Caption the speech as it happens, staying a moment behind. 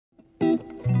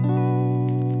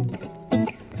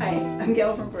I'm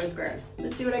Gayle from Forsquer.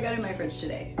 Let's see what I got in my fridge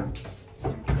today.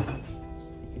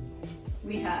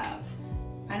 We have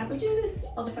pineapple juice,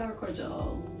 elderflower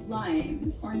cordial,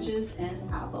 limes, oranges, and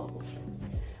apples.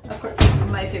 Of course,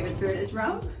 my favorite spirit is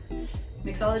rum.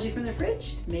 Mixology from the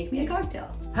fridge, make me a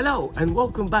cocktail. Hello and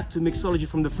welcome back to Mixology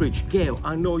from the fridge. Gayle,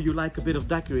 I know you like a bit of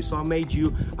daiquiri, so I made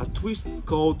you a twist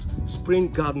called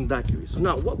Spring Garden Daiquiri. So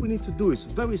now what we need to do is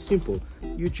very simple.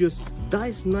 You just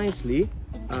dice nicely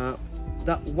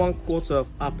that 1/4 of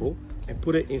apple and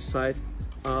put it inside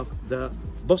of the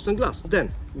Boston glass.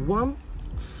 Then 1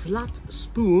 flat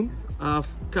spoon of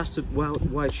custard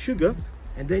white sugar,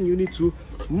 and then you need to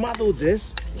muddle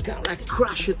this. You kind of like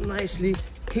crush it nicely,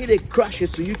 hit it, crush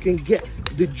it, so you can get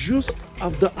the juice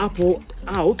of the apple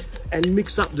out and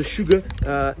mix up the sugar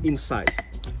inside.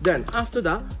 Then after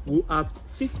that, we'll add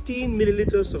 15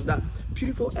 milliliters of that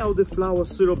beautiful elderflower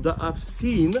syrup that I've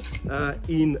seen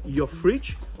in your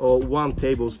fridge, or 1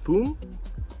 tablespoon.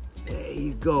 There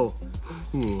you go.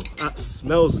 That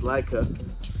smells like a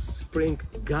spring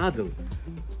garden.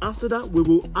 After that, we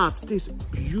will add this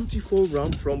beautiful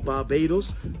rum from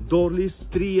Barbados, Dorley's,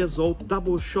 3 years old,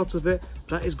 double shot of it.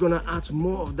 That is gonna add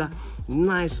more of that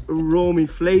nice aroma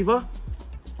flavor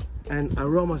and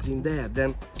aromas in there.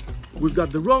 Then we've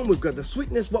got the rum, we've got the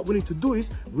sweetness. What we need to do is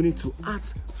we need to add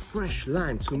fresh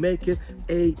lime to make it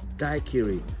a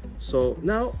daiquiri. So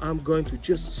now I'm going to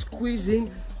just squeeze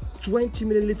in 20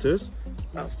 milliliters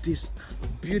of this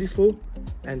beautiful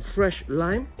and fresh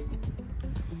lime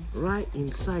right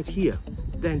inside here.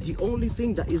 Then the only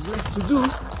thing that is left to do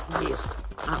is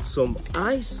add some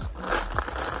ice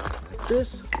like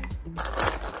this,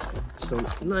 some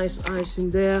nice ice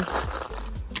in there,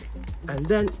 and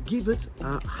then give it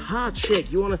a hard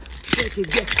shake. You want to shake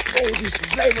it, get all these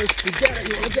flavors together.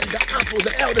 You want to get the apple,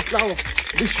 the elderflower,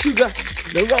 the sugar,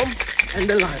 the rum, and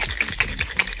the lime.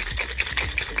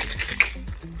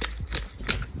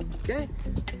 Okay,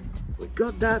 we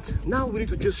got that. Now we need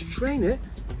to just strain it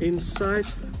inside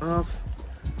of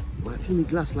martini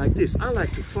glass like this. I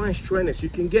like to fine strain it so you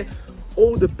can get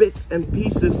all the bits and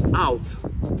pieces out.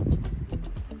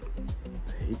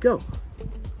 There you go.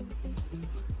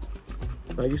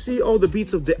 Now you see all the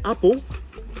bits of the apple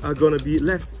are gonna be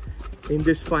left in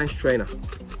this fine strainer.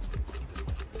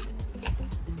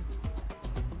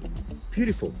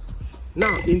 Beautiful.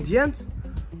 Now in the end,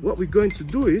 what we're going to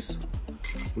do is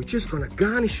we're just gonna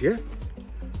garnish it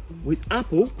with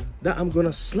apple that I'm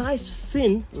gonna slice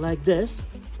thin like this,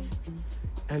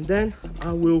 and then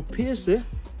I will pierce it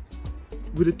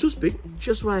with a toothpick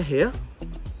just right here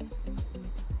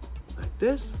like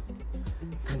this,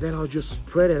 and then I'll just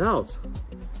spread it out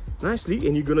nicely,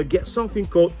 and you're gonna get something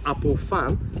called apple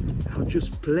fan. And I'll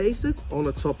just place it on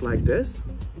the top like this,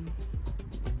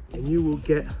 and you will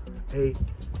get a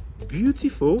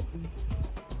beautiful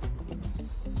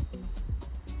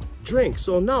drink.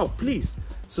 So now please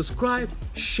subscribe,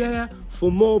 share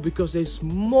for more, because there's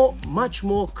much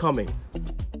more coming.